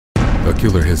A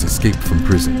killer has escaped from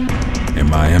prison, and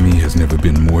Miami has never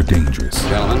been more dangerous.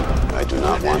 Gentlemen, I do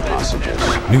not want hostages.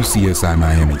 New CSI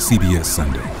Miami, CBS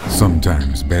Sunday.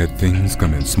 Sometimes bad things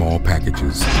come in small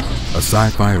packages. A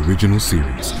sci-fi original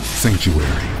series, Sanctuary.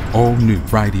 All new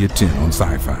Friday at 10 on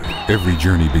Sci-Fi. Every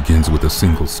journey begins with a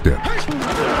single step.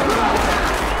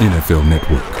 NFL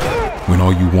Network. When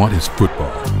all you want is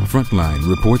football. Frontline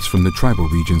reports from the tribal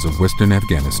regions of Western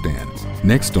Afghanistan.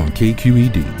 Next on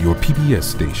KQED, your PBS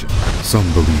station. Some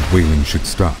believe whaling should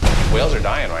stop. Whales are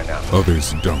dying right now.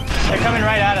 Others don't. They're coming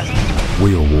right at us.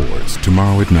 Whale Wars,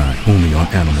 tomorrow at 9, only on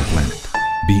Animal Planet.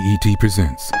 BET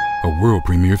presents a world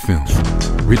premiere film.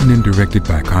 Written and directed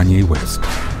by Kanye West.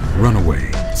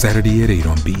 Runaway, Saturday at 8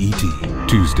 on BET.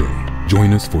 Tuesday,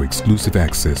 join us for exclusive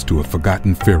access to a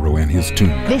forgotten pharaoh and his tomb.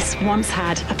 This once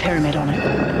had a pyramid on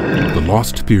it. The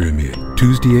Lost Pyramid,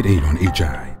 Tuesday at 8 on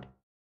HI.